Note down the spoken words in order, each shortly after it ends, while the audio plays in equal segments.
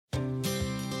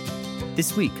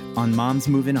This week on Moms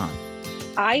Moving On.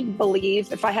 I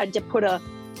believe if I had to put a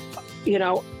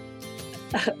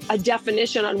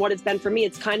definition on what it's been for me,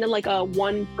 it's kind of like a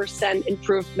 1%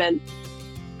 improvement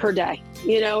per day.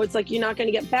 It's like you're not going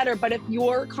to get better, but if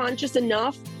you're conscious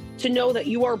enough to know that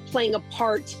you are playing a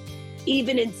part,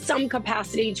 even in some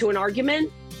capacity to an argument,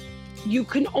 you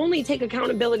can only take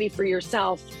accountability for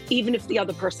yourself, even if the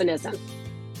other person isn't.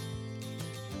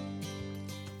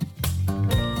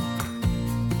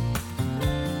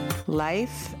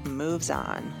 Life moves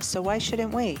on, so why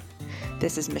shouldn't we?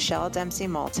 This is Michelle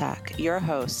Dempsey-Multack, your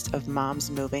host of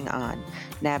Moms Moving On,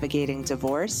 navigating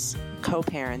divorce,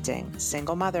 co-parenting,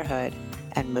 single motherhood,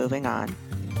 and moving on.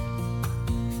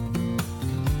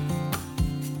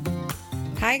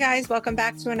 Hi guys, welcome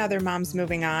back to another Moms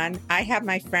Moving On. I have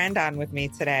my friend on with me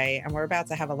today, and we're about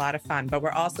to have a lot of fun, but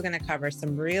we're also going to cover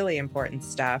some really important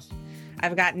stuff.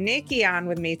 I've got Nikki on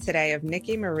with me today of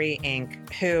Nikki Marie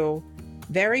Inc., who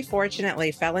very fortunately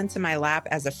fell into my lap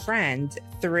as a friend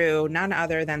through none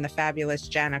other than the fabulous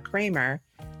Jana Kramer.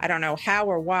 I don't know how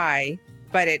or why,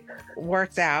 but it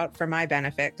worked out for my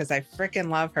benefit because I freaking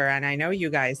love her. And I know you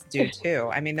guys do too.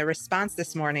 I mean, the response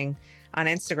this morning on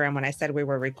Instagram when I said we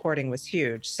were recording was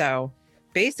huge. So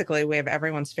basically we have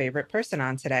everyone's favorite person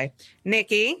on today.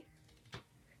 Nikki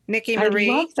Marie.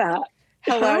 I love that.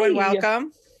 Hello. Hi. And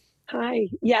welcome. Hi.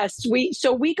 Yes,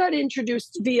 we got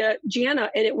introduced via Jana,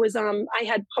 and it was I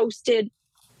had posted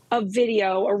a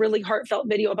really heartfelt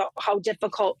video about how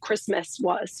difficult Christmas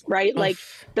was, right? Like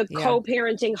the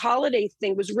co-parenting holiday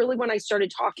thing was really when I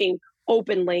started talking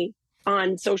openly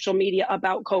on social media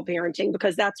about co-parenting,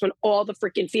 because that's when all the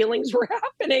freaking feelings were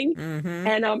happening. Mm-hmm.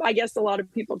 And I guess a lot of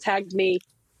people tagged me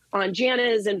on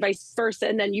Jana's and vice versa.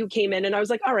 And then you came in and I was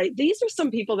like, all right, these are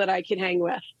some people that I can hang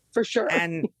with for sure.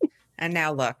 And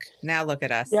now look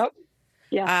at us. Yep.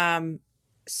 Yeah.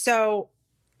 So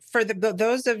for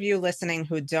those of you listening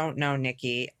who don't know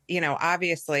Nikki,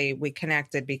 obviously we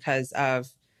connected because of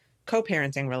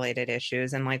co-parenting related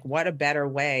issues, and like, what a better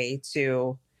way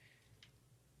to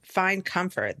find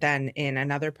comfort than in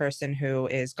another person who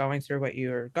is going through what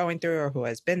you're going through, or who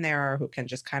has been there, or who can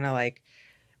just kind of like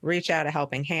reach out a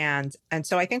helping hand. And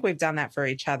so I think we've done that for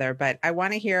each other, but I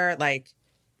want to hear like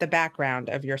the background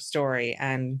of your story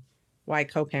and why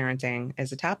co-parenting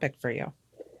is a topic for you.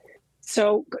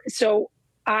 So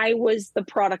I was the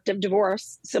product of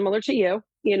divorce, similar to you.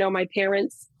 My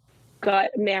parents got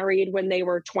married when they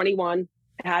were 21,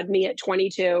 had me at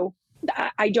 22.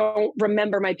 I don't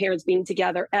remember my parents being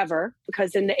together ever,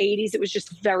 because in the 80s, it was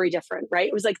just very different, right?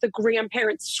 It was like the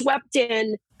grandparents swept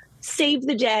in, saved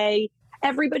the day.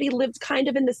 Everybody lived kind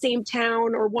of in the same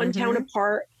town or one town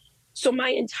apart. So my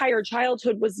entire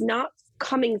childhood was not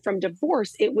coming from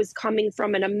divorce. It was coming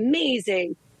from an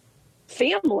amazing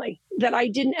family that I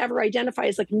didn't ever identify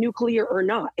as like nuclear or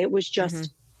not. It was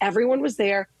just everyone was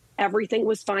there. Everything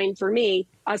was fine for me.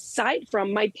 Aside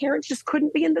from my parents just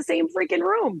couldn't be in the same freaking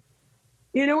room.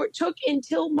 It took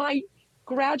until my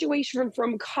graduation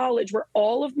from college where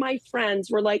all of my friends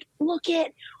were like, look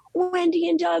at Wendy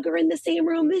and Doug are in the same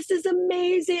room. This is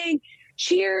amazing.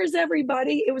 Cheers,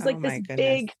 everybody. It was like this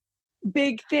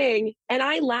big thing. And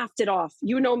I laughed it off.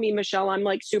 You know me, Michelle. I'm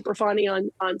like super funny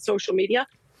on social media.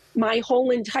 My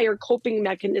whole entire coping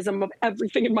mechanism of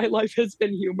everything in my life has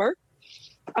been humor.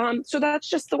 So that's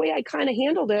just the way I kind of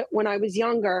handled it when I was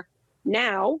younger.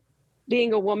 Now,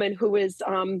 being a woman who is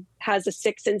has a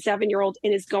 6 and 7-year-old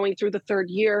and is going through the 3rd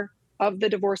year of the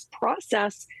divorce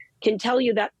process, can tell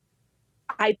you that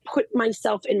I put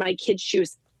myself in my kids'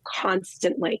 shoes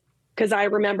constantly. Because I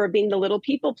remember being the little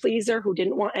people pleaser who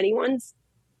didn't want anyone's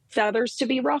feathers to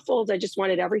be ruffled. I just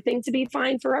wanted everything to be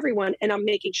fine for everyone. And I'm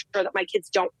making sure that my kids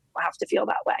don't have to feel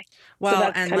that way. Well, so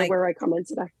that's kind of where I come in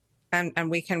today.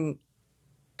 And we can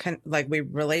we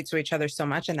relate to each other so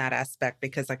much in that aspect,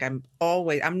 because like I'm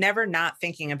never not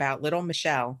thinking about little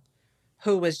Michelle,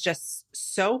 who was just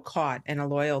so caught in a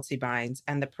loyalty bind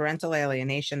and the parental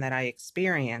alienation that I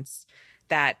experienced,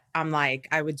 that I'm like,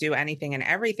 I would do anything and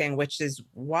everything, which is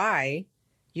why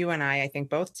you and I think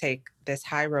both take this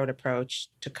high road approach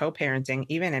to co-parenting,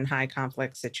 even in high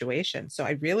conflict situations. So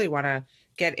I really want to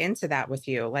get into that with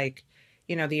you. Like,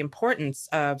 the importance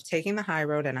of taking the high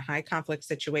road in a high conflict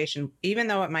situation, even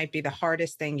though it might be the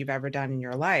hardest thing you've ever done in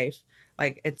your life,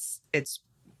 like it's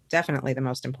definitely the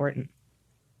most important.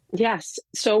 Yes.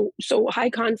 So high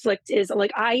conflict is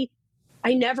like, I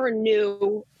never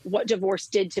knew what divorce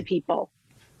did to people.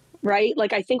 Right?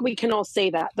 Like, I think we can all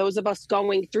say that. Those of us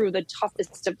going through the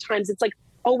toughest of times, it's like,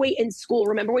 oh, wait, in school,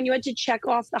 remember when you had to check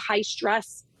off the high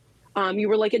stress? You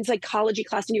were like in psychology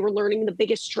class and you were learning the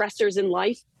biggest stressors in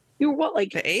life. You were what,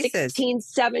 like 16,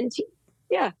 17?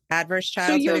 Yeah. Adverse So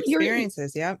childhood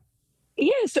experiences. Yep.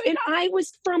 yeah. So, and I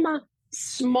was from a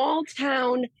small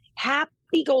town,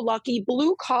 happy go lucky,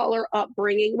 blue collar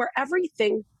upbringing where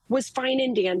everything was fine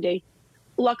and dandy.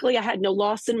 Luckily, I had no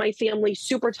loss in my family,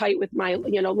 super tight with my,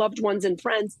 loved ones and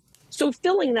friends. So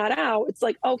filling that out, it's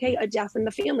like, okay, a death in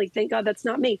the family. Thank God that's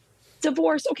not me.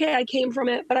 Divorce, okay, I came from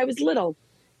it, but I was little.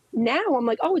 Now I'm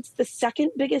like, oh, it's the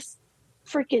second biggest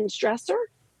freaking stressor.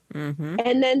 Mm-hmm.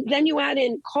 And then you add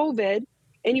in COVID,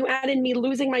 and you add in me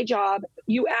losing my job.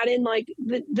 You add in like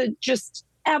the just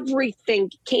everything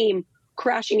came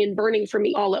crashing and burning for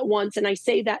me all at once. And I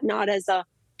say that not as a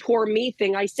poor me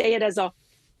thing. I say it as a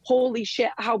holy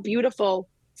shit, how beautiful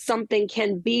something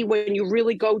can be when you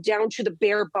really go down to the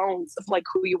bare bones of like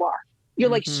who you are.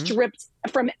 You're like stripped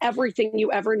from everything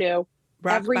you ever knew,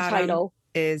 Rock every bottom title.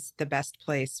 Is the best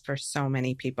place for so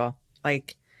many people.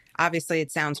 Like, obviously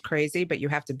it sounds crazy, but you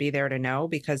have to be there to know,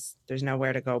 because there's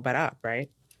nowhere to go but up, right?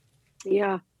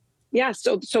 Yeah. Yeah.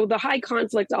 So the high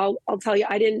conflict, I'll tell you,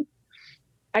 I didn't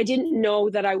know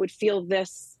that I would feel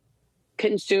this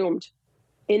consumed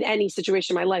in any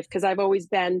situation in my life, because I've always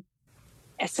been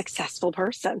a successful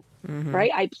person,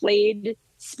 right? I played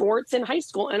sports in high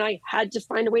school and I had to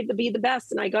find a way to be the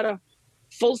best. And I got a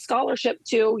full scholarship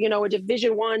to, a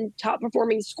Division I top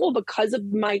performing school because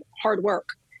of my hard work.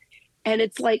 And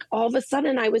it's like all of a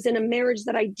sudden I was in a marriage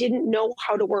that I didn't know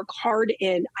how to work hard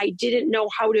in. I didn't know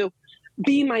how to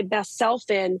be my best self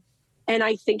in. And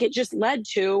I think it just led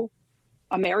to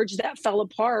a marriage that fell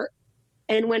apart.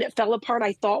 And when it fell apart,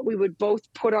 I thought we would both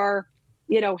put our,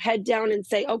 head down and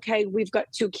say, okay, we've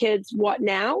got 2 kids. What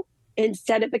now?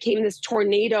 Instead, it became this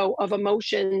tornado of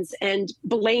emotions and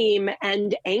blame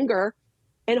and anger.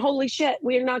 And holy shit,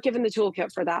 we are not given the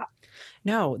toolkit for that.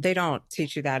 No, they don't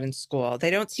teach you that in school.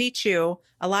 They don't teach you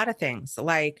a lot of things,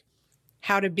 like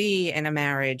how to be in a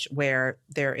marriage where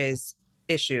there is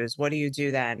issues. What do you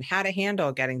do then? How to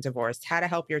handle getting divorced, how to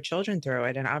help your children through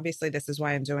it. And obviously this is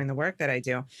why I'm doing the work that I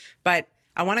do. But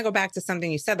I want to go back to something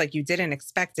you said, like you didn't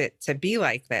expect it to be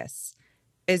like this.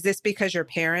 Is this because your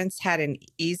parents had an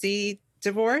easy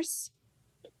divorce?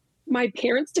 My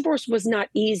parents' divorce was not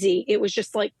easy. It was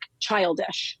just like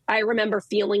childish. I remember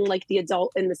feeling like the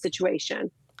adult in the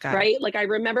situation, right? Like I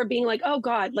remember being like, oh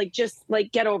God, like just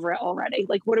like get over it already.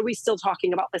 Like, what are we still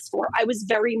talking about this for? I was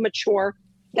very mature.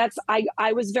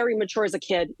 I was very mature as a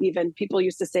kid. Even people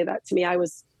used to say that to me.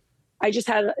 I just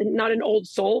had not an old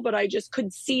soul, but I just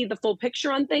could see the full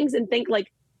picture on things and think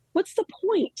like, what's the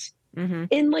point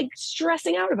in like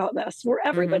stressing out about this where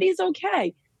everybody's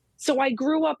okay? So I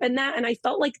grew up in that, and I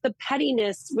felt like the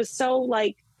pettiness was so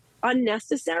like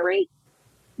unnecessary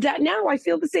that now I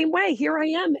feel the same way. Here I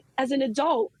am as an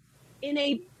adult in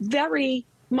a very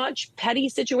much petty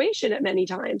situation at many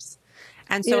times.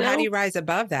 And so how do you rise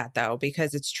above that though?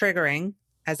 Because it's triggering,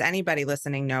 as anybody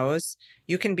listening knows.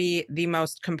 You can be the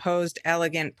most composed,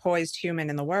 elegant, poised human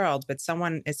in the world, but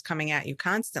someone is coming at you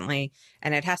constantly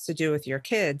and it has to do with your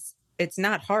kids. It's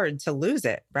not hard to lose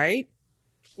it, right?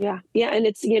 Yeah. Yeah. And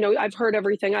it's, I've heard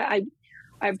everything.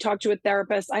 I've talked to a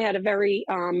therapist. I had a very,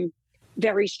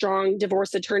 very strong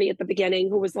divorce attorney at the beginning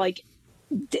who was like,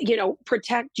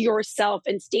 protect yourself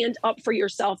and stand up for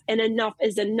yourself, and enough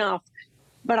is enough.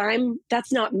 But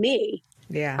that's not me.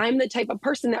 Yeah. I'm the type of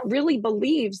person that really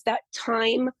believes that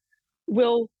time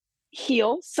will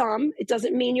heal some. It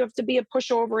doesn't mean you have to be a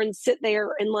pushover and sit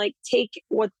there and like take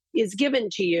what is given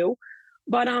to you.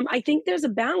 But I think there's a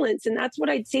balance. And that's what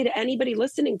I'd say to anybody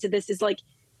listening to this is like,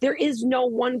 there is no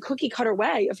one cookie cutter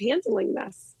way of handling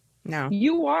this. No.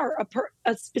 You are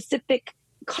a specific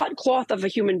cut cloth of a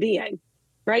human being,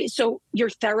 right? So your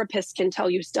therapist can tell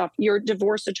you stuff. Your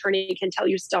divorce attorney can tell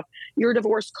you stuff. Your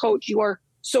divorce coach, your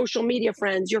social media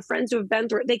friends, your friends who have been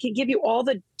through it, they can give you all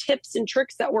the tips and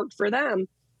tricks that worked for them.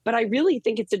 But I really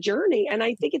think it's a journey, and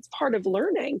I think it's part of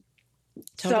learning.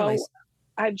 Totally. So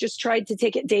I've just tried to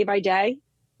take it day by day.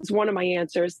 It's one of my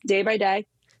answers. Day by day.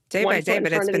 Day by day,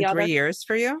 but it's been 3 years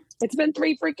for you? It's been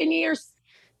 3 freaking years.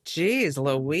 Jeez,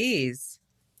 Louise.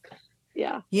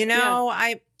 Yeah.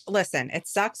 Listen, it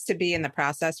sucks to be in the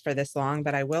process for this long,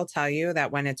 but I will tell you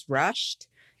that when it's rushed,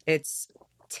 it's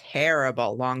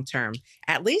terrible long term.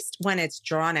 At least when it's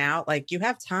drawn out, like you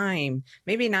have time,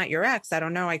 maybe not your ex, I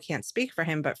don't know, I can't speak for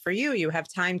him, but for you, you have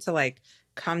time to like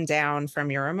come down from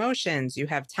your emotions. You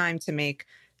have time to make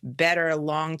better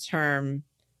long-term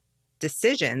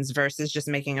decisions versus just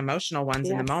making emotional ones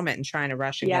in the moment and trying to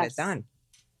rush and get it done.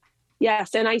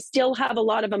 Yes. And I still have a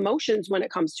lot of emotions when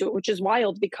it comes to it, which is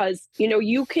wild because,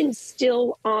 you can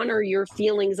still honor your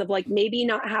feelings of like maybe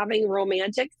not having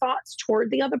romantic thoughts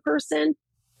toward the other person,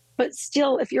 But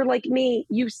still, if you're like me,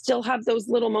 you still have those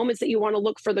little moments that you want to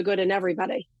look for the good in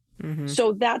everybody. Mm-hmm.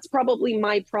 So that's probably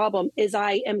my problem, is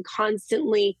I am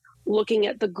constantly looking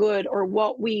at the good, or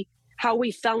how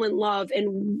we fell in love,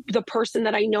 and the person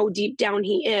that I know deep down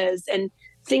he is, and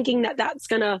thinking that that's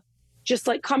going to just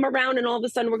like come around and all of a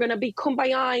sudden we're going to be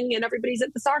kumbayaing and everybody's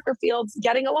at the soccer fields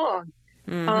getting along.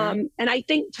 Mm-hmm. And I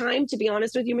think time, to be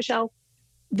honest with you, Michelle,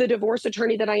 the divorce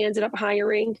attorney that I ended up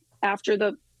hiring after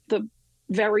the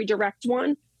very direct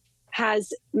one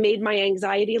has made my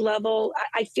anxiety level,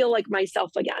 I feel like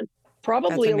myself again,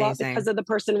 probably a lot because of the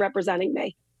person representing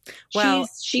me. Well,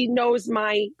 she knows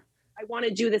I want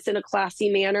to do this in a classy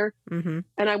manner, mm-hmm.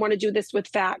 and I want to do this with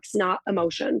facts, not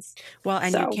emotions. Well,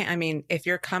 and you can't, I mean, if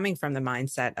you're coming from the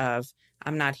mindset of,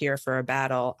 I'm not here for a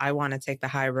battle, I want to take the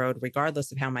high road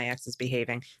regardless of how my ex is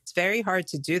behaving, it's very hard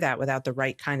to do that without the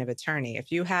right kind of attorney.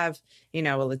 If you have, a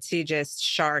litigious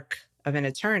shark of an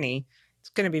attorney, it's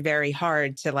going to be very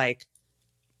hard to like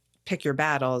pick your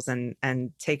battles and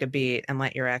take a beat and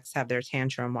let your ex have their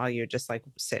tantrum while you just like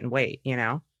sit and wait,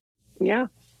 Yeah. Yeah.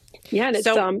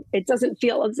 And it doesn't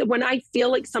feel, when I feel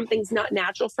like something's not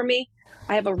natural for me,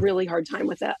 I have a really hard time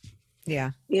with it.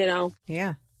 Yeah.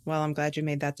 Yeah. Well, I'm glad you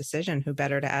made that decision. Who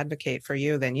better to advocate for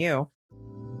you than you?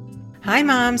 Hi,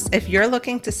 moms. If you're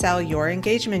looking to sell your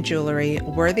engagement jewelry,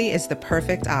 Worthy is the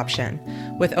perfect option.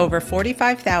 With over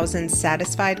 45,000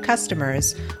 satisfied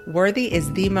customers, Worthy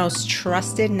is the most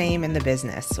trusted name in the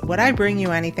business. Would I bring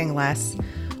you anything less?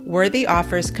 Worthy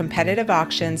offers competitive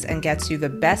auctions and gets you the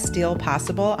best deal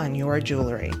possible on your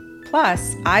jewelry.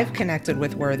 Plus, I've connected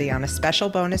with Worthy on a special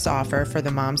bonus offer for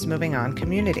the Moms Moving On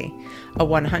community, a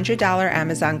 $100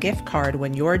 Amazon gift card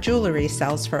when your jewelry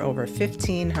sells for over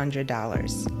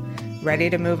 $1,500.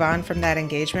 Ready to move on from that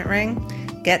engagement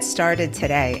ring? Get started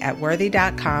today at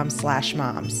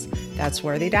worthy.com/moms. That's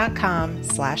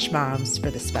worthy.com/moms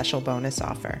for the special bonus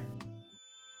offer.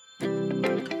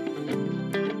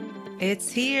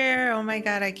 It's here. Oh my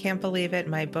God, I can't believe it.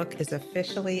 My book is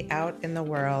officially out in the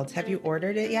world. Have you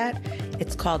ordered it yet?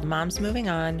 It's called Moms Moving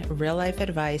On, Real Life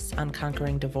Advice on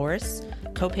Conquering Divorce,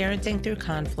 Co-Parenting Through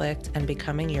Conflict, and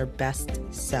Becoming Your Best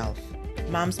Self.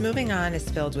 Moms Moving On is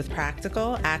filled with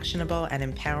practical, actionable, and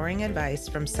empowering advice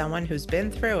from someone who's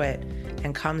been through it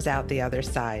and comes out the other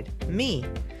side, me.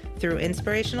 Through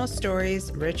inspirational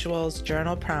stories, rituals,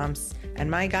 journal prompts, and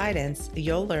my guidance,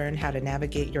 you'll learn how to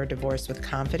navigate your divorce with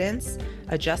confidence,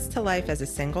 adjust to life as a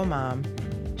single mom,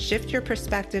 shift your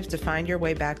perspective to find your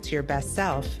way back to your best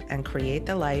self, and create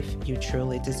the life you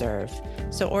truly deserve.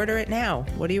 So order it now.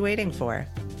 What are you waiting for?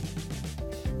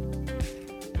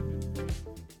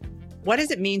 What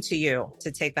does it mean to you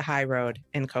to take the high road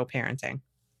in co-parenting?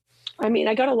 I mean,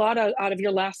 I got a lot out of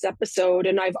your last episode,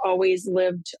 and I've always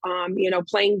lived,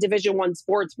 playing Division I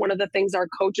sports. One of the things our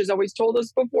coaches always told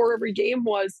us before every game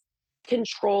was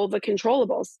control the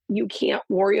controllables. You can't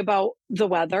worry about the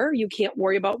weather. You can't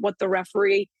worry about what the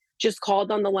referee just called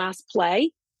on the last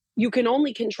play. You can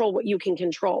only control what you can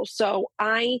control. So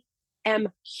I am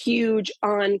huge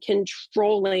on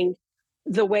controlling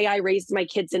the way I raised my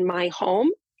kids in my home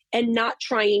and not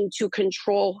trying to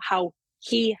control how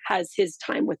he has his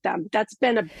time with them. That's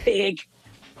been a big...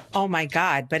 Oh my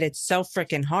God, but it's so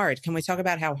freaking hard. Can we talk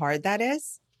about how hard that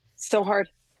is? So hard.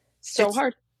 So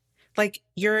hard. Like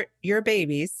your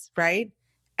babies, right?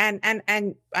 And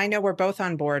I know we're both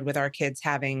on board with our kids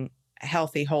having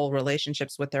healthy, whole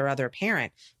relationships with their other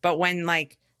parent. But when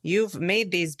like you've made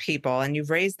these people and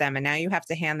you've raised them and now you have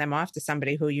to hand them off to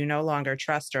somebody who you no longer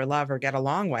trust or love or get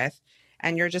along with,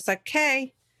 and you're just like,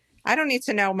 okay, I don't need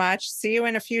to know much. See you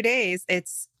in a few days.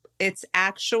 It's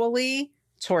actually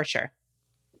torture.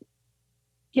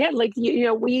 Yeah, like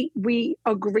we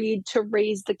agreed to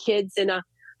raise the kids in a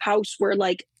house where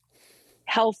like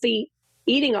healthy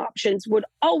eating options would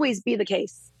always be the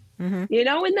case. Mm-hmm.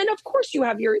 And then of course you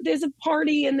have there's a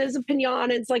party and there's a piñata,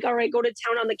 and it's like, all right, go to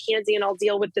town on the candy and I'll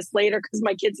deal with this later because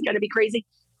my kids are going to be crazy.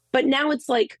 But now it's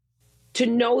like to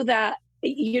know that,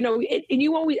 and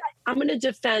you always, I'm going to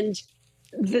defend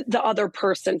the other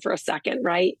person for a second,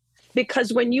 right?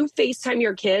 Because when you FaceTime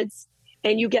your kids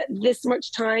and you get this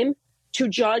much time to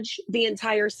judge the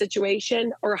entire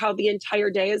situation or how the entire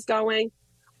day is going,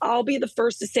 I'll be the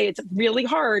first to say it's really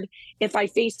hard if I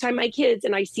FaceTime my kids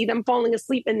and I see them falling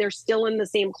asleep and they're still in the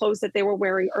same clothes that they were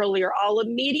wearing earlier. I'll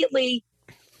immediately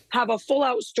have a full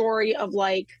out story of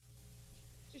like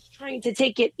just trying to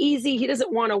take it easy. He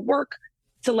doesn't want to work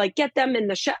to like get them in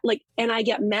the and I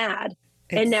get mad.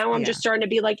 And now I'm just starting to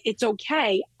be like, it's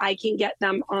okay. I can get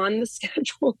them on the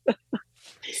schedule. But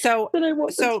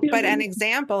an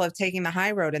example of taking the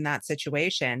high road in that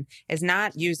situation is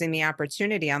not using the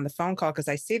opportunity on the phone call, because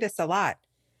I see this a lot.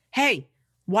 hey,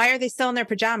 why are they still in their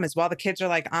pajamas while the kids are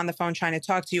like on the phone trying to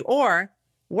talk to you? Or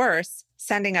worse,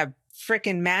 sending a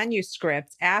freaking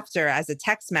manuscript after as a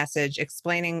text message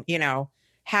explaining,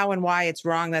 how and why it's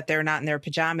wrong that they're not in their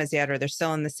pajamas yet or they're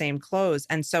still in the same clothes.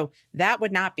 And so that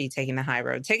would not be taking the high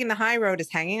road. Taking the high road is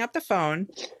hanging up the phone,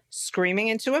 screaming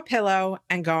into a pillow,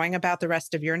 and going about the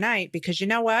rest of your night. Because you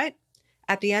know what?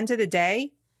 At the end of the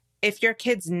day, if your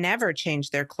kids never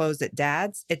change their clothes at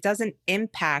dad's, it doesn't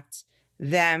impact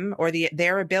them or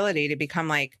their ability to become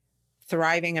like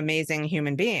thriving, amazing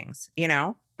human beings,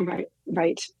 Right.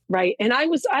 And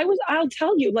I'll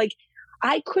tell you, like,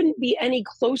 I couldn't be any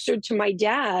closer to my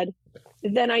dad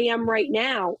than I am right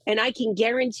now. And I can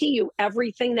guarantee you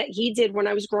everything that he did when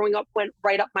I was growing up went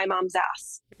right up my mom's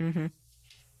ass. Mm-hmm.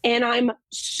 And I'm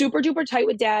super duper tight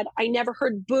with dad. I never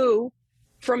heard boo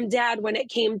from dad when it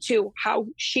came to how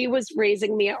she was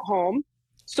raising me at home.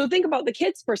 So think about the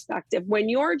kids' perspective. When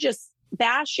you're just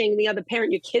bashing the other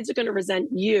parent, your kids are going to resent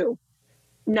you,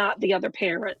 not the other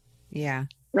parent. Yeah.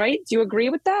 Right? Do you agree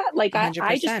with that? Like, I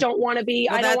just don't want to be,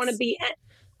 I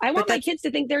want my kids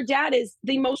to think their dad is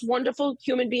the most wonderful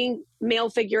human being, male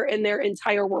figure in their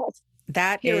entire world.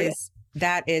 That is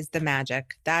the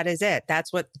magic. That is it.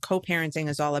 That's what co-parenting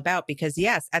is all about. Because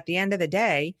yes, at the end of the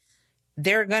day,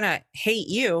 they're going to hate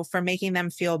you for making them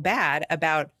feel bad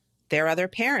about their other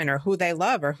parent or who they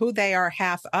love or who they are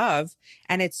half of.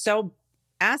 And it's so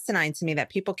asinine to me that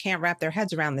people can't wrap their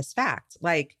heads around this fact.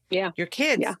 Like, your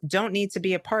kids don't need to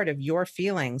be a part of your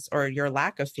feelings or your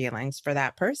lack of feelings for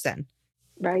that person.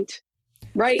 Right.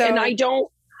 So, and I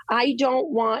don't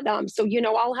want,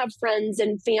 I'll have friends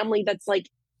and family that's like,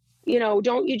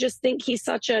 don't you just think he's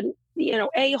such a,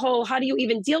 a-hole? How do you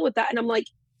even deal with that? And I'm like,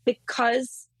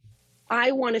 because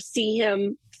I want to see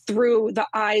him through the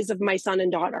eyes of my son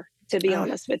and daughter, to be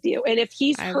honest with you. And if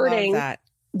he's hurting,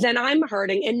 then I'm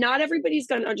hurting. And not everybody's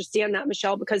going to understand that,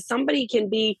 Michelle, because somebody can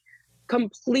be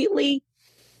completely,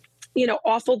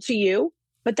 awful to you,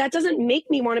 but that doesn't make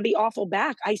me want to be awful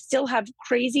back. I still have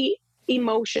crazy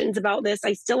emotions about this.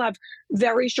 I still have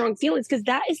very strong feelings because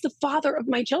that is the father of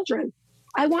my children.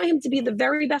 I want him to be the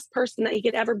very best person that he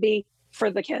could ever be for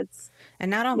the kids.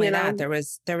 And not only that, there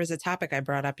was a topic I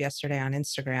brought up yesterday on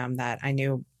Instagram that I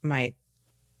knew might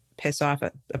piss off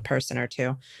a person or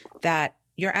two, that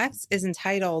your ex is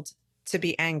entitled to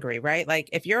be angry, right? Like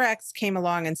if your ex came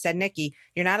along and said, Nikki,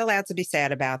 you're not allowed to be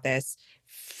sad about this.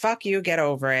 Fuck you, get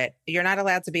over it. You're not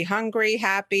allowed to be hungry,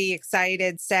 happy,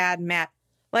 excited, sad, mad.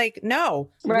 Like, no,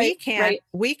 we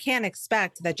can't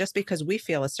expect that just because we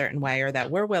feel a certain way or that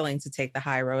we're willing to take the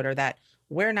high road or that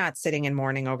we're not sitting in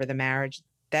mourning over the marriage,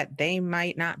 that they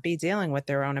might not be dealing with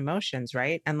their own emotions,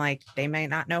 right? And like, they may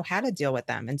not know how to deal with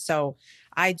them. And so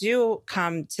I do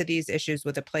come to these issues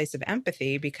with a place of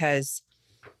empathy because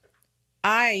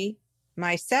I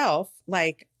myself,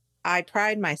 like, I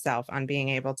pride myself on being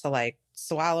able to like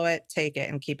swallow it, take it,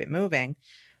 and keep it moving.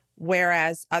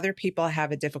 Whereas other people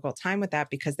have a difficult time with that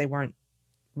because they weren't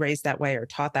raised that way or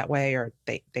taught that way, or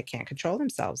they can't control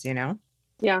themselves,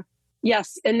 Yeah.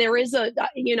 Yes. And there is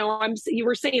you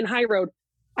were saying high road.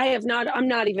 I'm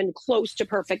not even close to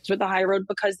perfect with the high road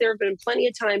because there have been plenty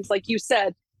of times, like you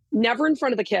said, never in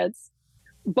front of the kids.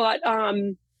 But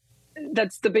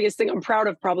that's the biggest thing I'm proud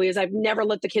of probably is I've never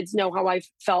let the kids know how I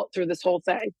felt through this whole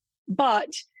thing. But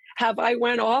have I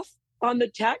went off on the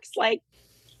text like,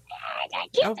 I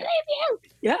can't believe you.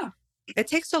 Yeah. It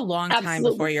takes a long time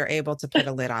before you're able to put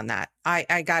a lid on that.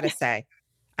 I gotta say.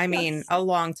 I mean, a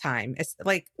long time. It's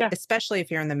like, especially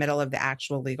if you're in the middle of the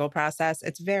actual legal process,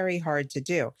 it's very hard to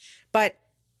do. But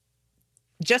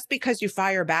just because you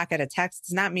fire back at a text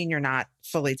does not mean you're not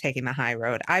fully taking the high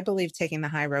road. I believe taking the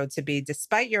high road to be,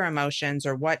 despite your emotions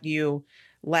or what you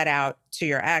let out to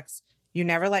your ex, you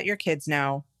never let your kids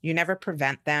know. You never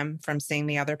prevent them from seeing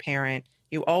the other parent.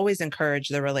 You always encourage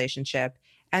the relationship,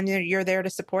 and you're there to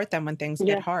support them when things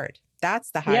get hard.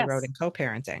 That's the high road in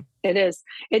co-parenting. It is.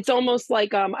 It's almost like,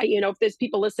 if there's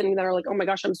people listening that are like, oh my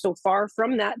gosh, I'm so far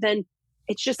from that, then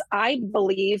it's just, I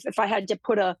believe if I had to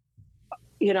put a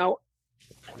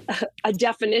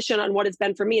definition on what it's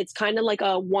been for me, it's kind of like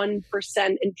a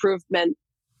 1% improvement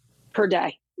per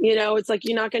day. It's like,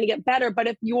 you're not going to get better, but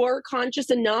if you're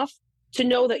conscious enough to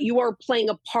know that you are playing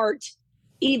a part,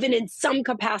 even in some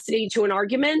capacity to an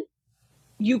argument,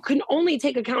 you can only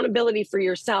take accountability for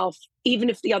yourself, even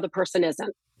if the other person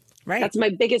isn't. Right. That's my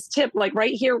biggest tip. Like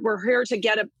right here, we're here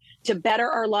to better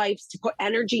our lives, to put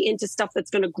energy into stuff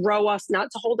that's going to grow us, not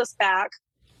to hold us back.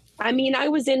 I mean, I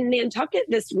was in Nantucket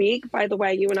this week, by the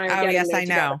way. You and I are getting there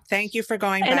together. Know. Thank you for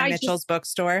going by Mitchell's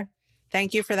bookstore.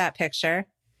 Thank you for that picture.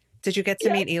 Did you get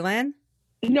to meet Elin?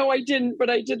 No, I didn't, but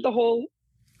I did the whole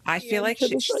I feel like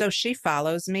she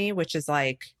follows me, which is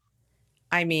like,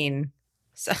 I mean,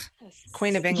 so,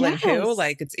 Queen of England, who?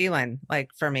 Like, it's Elin, like,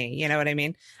 for me, you know what I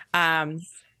mean?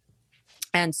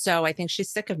 And so I think she's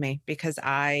sick of me because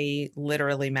I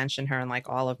literally mention her in like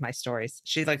all of my stories.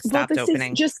 She like stopped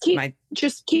opening. Just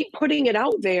keep putting it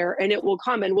out there and it will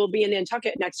come, and we'll be in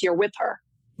Nantucket next year with her.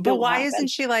 But why isn't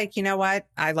she like, you know what?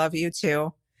 I love you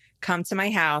too. Come to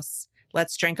my house.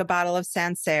 Let's drink a bottle of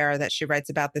Sancerre that she writes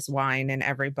about this wine in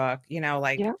every book, you know,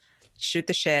 like shoot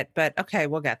the shit. But okay,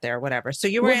 we'll get there, whatever. So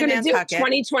you were in Nantucket.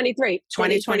 2023.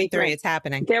 2023. It's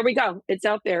happening. There we go. It's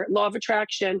out there. Law of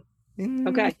attraction.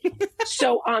 Okay.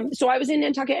 So I was in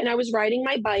Nantucket and I was riding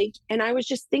my bike and I was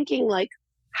just thinking like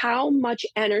how much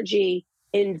energy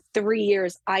in 3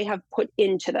 years I have put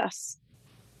into this.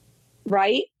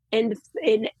 Right. And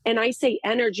I say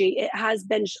energy, it has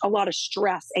been a lot of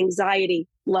stress, anxiety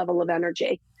level of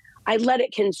energy. I let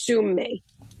it consume me.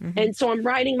 Mm-hmm. And so I'm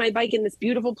riding my bike in this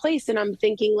beautiful place and I'm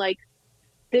thinking like,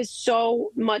 there's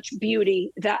so much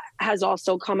beauty that has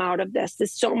also come out of this.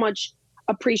 There's so much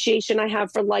appreciation I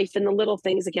have for life and the little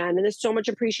things again. And there's so much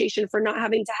appreciation for not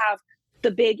having to have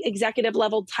the big executive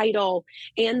level title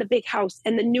and the big house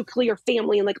and the nuclear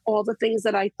family and like all the things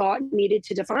that I thought needed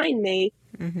to define me.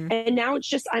 Mm-hmm. And now it's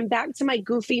just, I'm back to my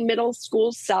goofy middle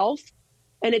school self,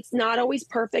 and it's not always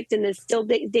perfect. And there's still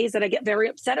days that I get very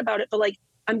upset about it, but like,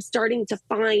 I'm starting to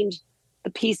find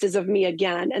the pieces of me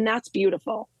again. And that's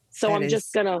beautiful. So I'm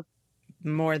just gonna,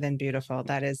 more than beautiful.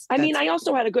 I mean, I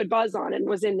also had a good buzz on and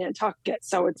was in Nantucket.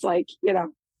 So it's like, you know,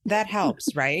 that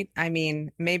helps, right? I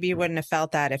mean, maybe you wouldn't have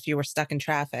felt that if you were stuck in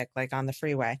traffic, like on the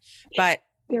freeway, but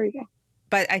there you go.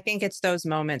 But I think it's those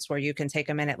moments where you can take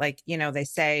a minute, like, you know, they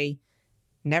say,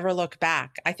 never look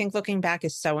back. I think looking back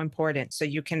is so important. So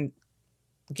you can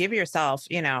give yourself,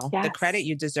 you know, the credit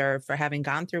you deserve for having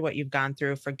gone through what you've gone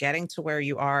through, for getting to where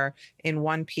you are in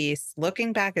one piece.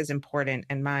 Looking back is important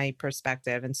in my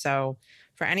perspective. And so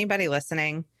for anybody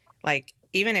listening, like,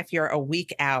 even if you're a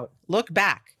week out, look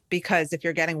back, because if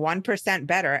you're getting 1%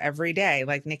 better every day,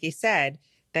 like Nikki said,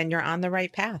 then you're on the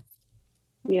right path.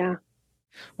 Yeah.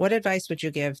 What advice would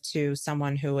you give to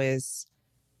someone who is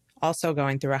also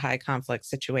going through a high conflict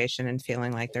situation and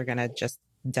feeling like they're going to just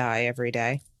die every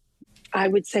day? I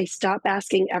would say stop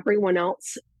asking everyone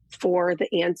else for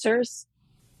the answers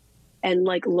and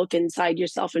like look inside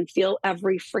yourself and feel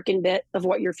every freaking bit of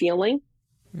what you're feeling.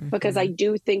 Mm-hmm. Because I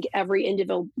do think every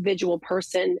individual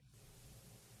person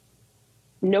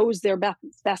knows their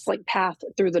best like path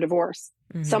through the divorce.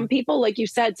 Mm-hmm. Some people, like you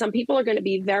said, some people are going to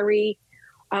be very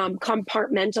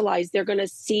compartmentalized. They're going to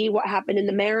see what happened in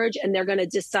the marriage and they're going to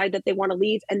decide that they want to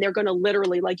leave. And they're going to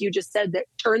literally, like you just said, that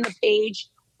turn the page,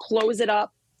 close it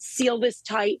up, seal this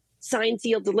tight, sign,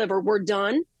 seal, deliver, we're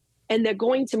done. And they're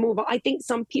going to move on. I think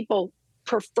some people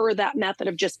prefer that method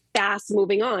of just fast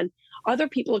moving on. Other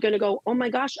people are going to go, oh my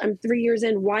gosh, I'm 3 years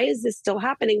in. Why is this still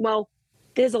happening? Well,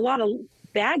 there's a lot of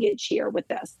baggage here with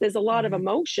this. There's a lot of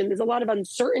emotion. There's a lot of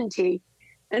uncertainty.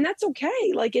 And that's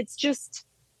okay. Like, it's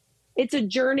a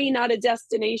journey, not a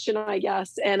destination, I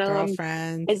guess. And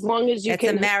girlfriend, as long as you it's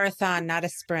a marathon, not a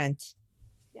sprint.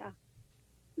 Yeah.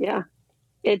 Yeah.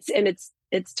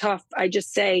 It's tough. I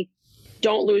just say,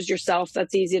 don't lose yourself.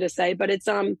 That's easy to say, but it's,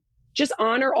 just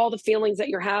honor all the feelings that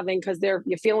you're having, because you're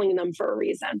feeling them for a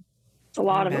reason. It's a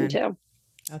lot of them too.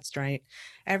 That's right.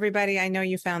 Everybody, I know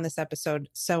you found this episode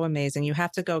so amazing. You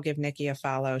have to go give Nikki a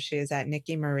follow. She is at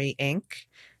Nikki Marie Inc.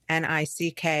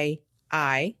 NICKI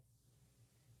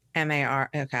MAR.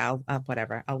 Okay,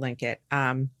 whatever. I'll link it.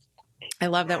 I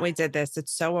love that we did this.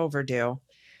 It's so overdue.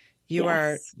 You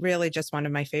are really just one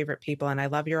of my favorite people. And I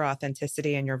love your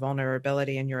authenticity and your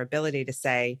vulnerability and your ability to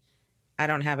say, I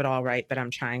don't have it all right, but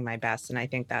I'm trying my best. And I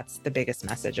think that's the biggest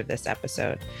message of this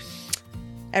episode.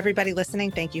 Everybody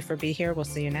listening, thank you for being here. We'll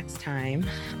see you next time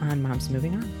on Moms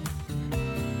Moving On.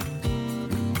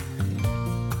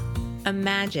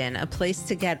 Imagine a place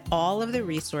to get all of the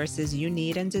resources you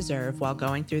need and deserve while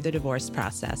going through the divorce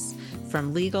process,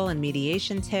 from legal and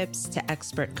mediation tips to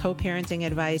expert co-parenting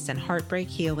advice and heartbreak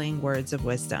healing words of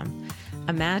wisdom.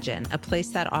 Imagine a place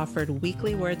that offered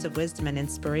weekly words of wisdom and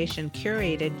inspiration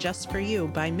curated just for you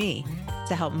by me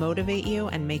to help motivate you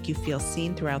and make you feel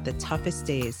seen throughout the toughest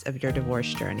days of your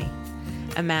divorce journey.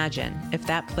 Imagine if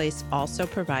that place also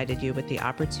provided you with the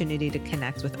opportunity to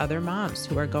connect with other moms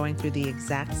who are going through the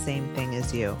exact same thing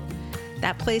as you.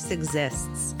 That place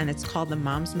exists, and it's called the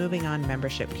Moms Moving On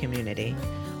membership community.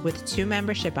 With 2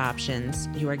 membership options,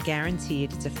 you are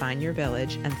guaranteed to find your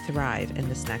village and thrive in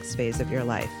this next phase of your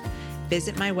life.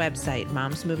 Visit my website,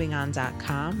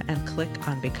 momsmovingon.com, and click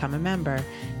on Become a Member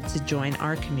to join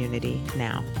our community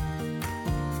now.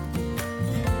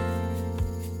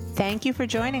 Thank you for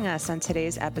joining us on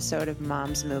today's episode of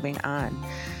Moms Moving On.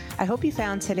 I hope you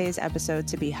found today's episode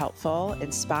to be helpful,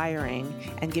 inspiring,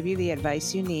 and give you the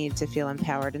advice you need to feel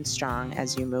empowered and strong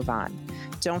as you move on.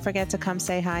 Don't forget to come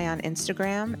say hi on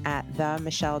Instagram at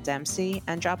 @TheMichelleDempsey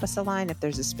and drop us a line if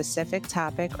there's a specific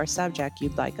topic or subject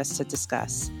you'd like us to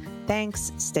discuss.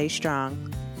 Thanks. Stay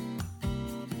strong.